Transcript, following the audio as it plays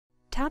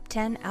Top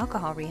 10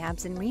 Alcohol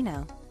Rehabs in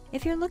Reno.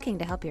 If you're looking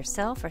to help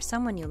yourself or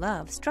someone you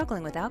love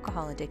struggling with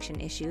alcohol addiction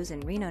issues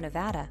in Reno,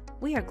 Nevada,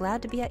 we are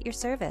glad to be at your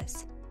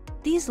service.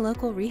 These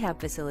local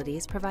rehab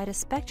facilities provide a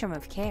spectrum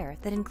of care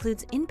that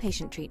includes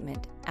inpatient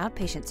treatment,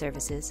 outpatient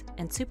services,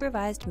 and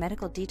supervised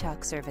medical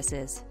detox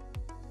services.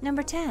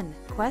 Number 10.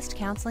 Quest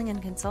Counseling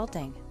and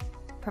Consulting.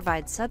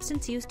 Provides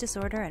substance use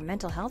disorder and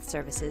mental health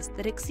services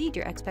that exceed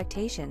your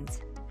expectations.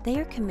 They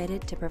are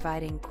committed to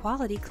providing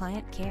quality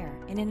client care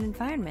in an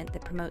environment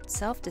that promotes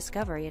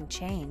self-discovery and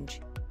change.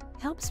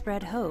 Help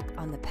spread hope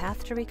on the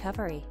path to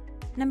recovery.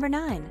 Number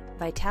 9.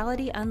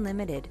 Vitality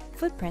Unlimited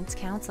Footprints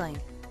Counseling.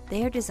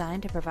 They are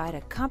designed to provide a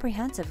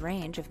comprehensive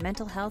range of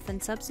mental health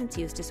and substance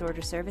use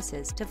disorder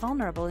services to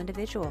vulnerable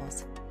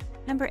individuals.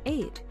 Number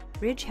 8.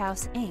 Ridge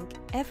House Inc.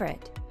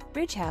 Everett.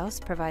 Ridge House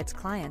provides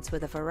clients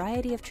with a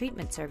variety of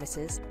treatment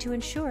services to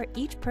ensure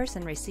each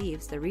person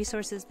receives the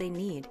resources they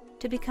need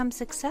to become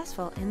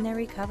successful in their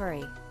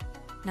recovery.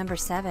 Number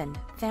 7.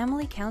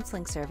 Family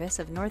Counseling Service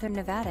of Northern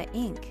Nevada,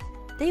 Inc.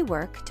 They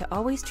work to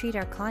always treat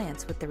our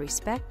clients with the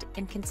respect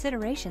and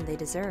consideration they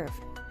deserve.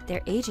 Their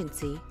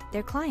agency,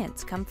 their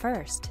clients come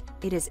first.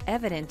 It is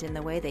evident in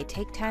the way they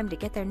take time to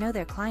get to know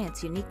their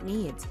clients' unique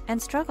needs and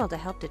struggle to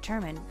help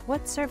determine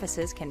what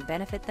services can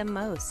benefit them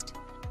most.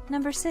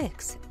 Number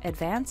 6.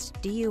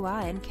 Advanced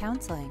DUI and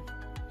Counseling.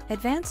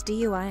 Advanced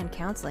DUI and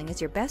Counseling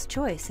is your best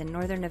choice in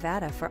Northern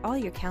Nevada for all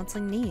your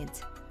counseling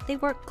needs. They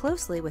work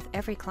closely with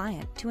every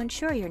client to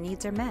ensure your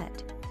needs are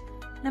met.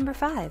 Number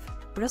 5.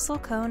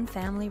 Bristlecone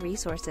Family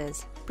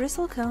Resources.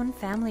 Bristlecone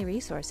Family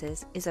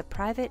Resources is a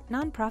private,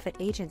 nonprofit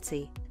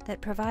agency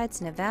that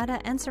provides Nevada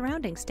and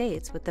surrounding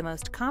states with the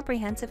most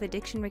comprehensive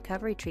addiction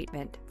recovery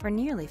treatment for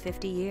nearly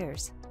 50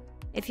 years.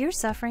 If you're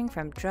suffering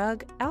from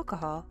drug,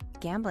 alcohol,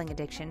 gambling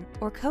addiction,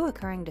 or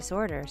co-occurring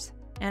disorders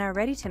and are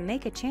ready to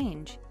make a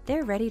change,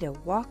 they're ready to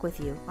walk with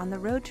you on the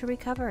road to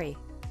recovery.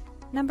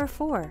 Number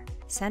 4.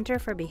 Center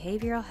for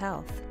Behavioral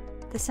Health.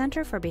 The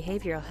Center for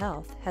Behavioral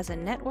Health has a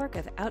network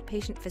of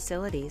outpatient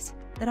facilities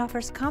that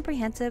offers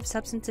comprehensive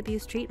substance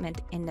abuse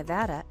treatment in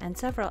Nevada and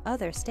several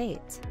other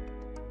states.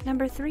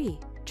 Number 3.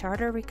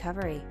 Charter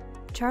Recovery.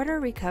 Charter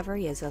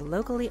Recovery is a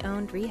locally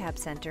owned rehab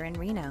center in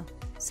Reno.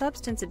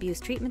 Substance abuse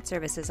treatment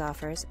services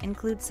offers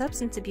include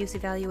substance abuse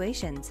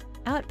evaluations,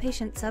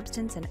 outpatient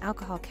substance and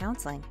alcohol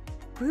counseling,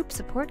 group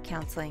support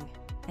counseling,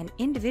 and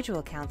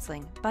individual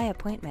counseling by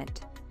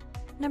appointment.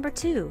 Number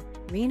 2.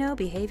 Reno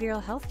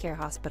Behavioral Healthcare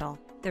Hospital.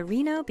 The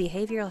Reno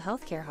Behavioral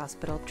Healthcare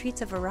Hospital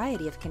treats a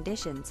variety of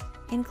conditions,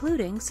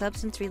 including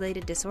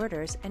substance-related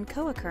disorders and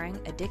co-occurring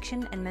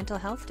addiction and mental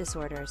health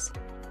disorders.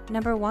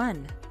 Number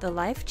 1. The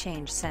Life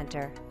Change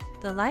Center.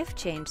 The Life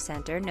Change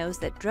Center knows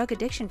that drug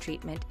addiction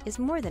treatment is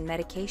more than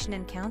medication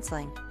and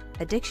counseling.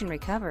 Addiction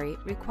recovery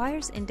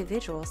requires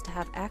individuals to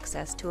have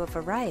access to a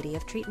variety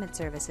of treatment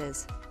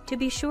services. To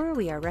be sure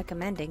we are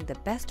recommending the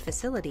best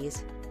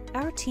facilities,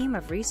 our team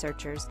of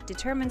researchers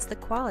determines the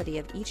quality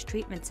of each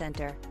treatment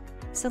center.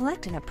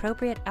 Select an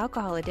appropriate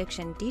alcohol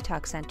addiction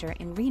detox center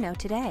in Reno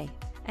today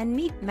and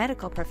meet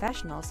medical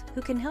professionals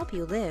who can help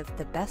you live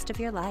the best of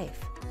your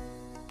life.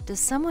 Does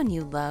someone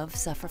you love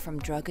suffer from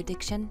drug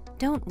addiction?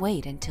 Don't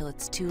wait until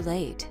it's too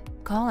late.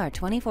 Call our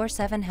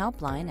 24/7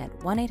 helpline at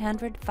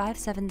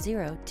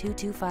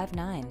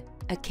 1-800-570-2259.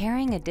 A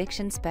caring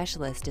addiction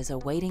specialist is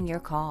awaiting your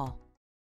call.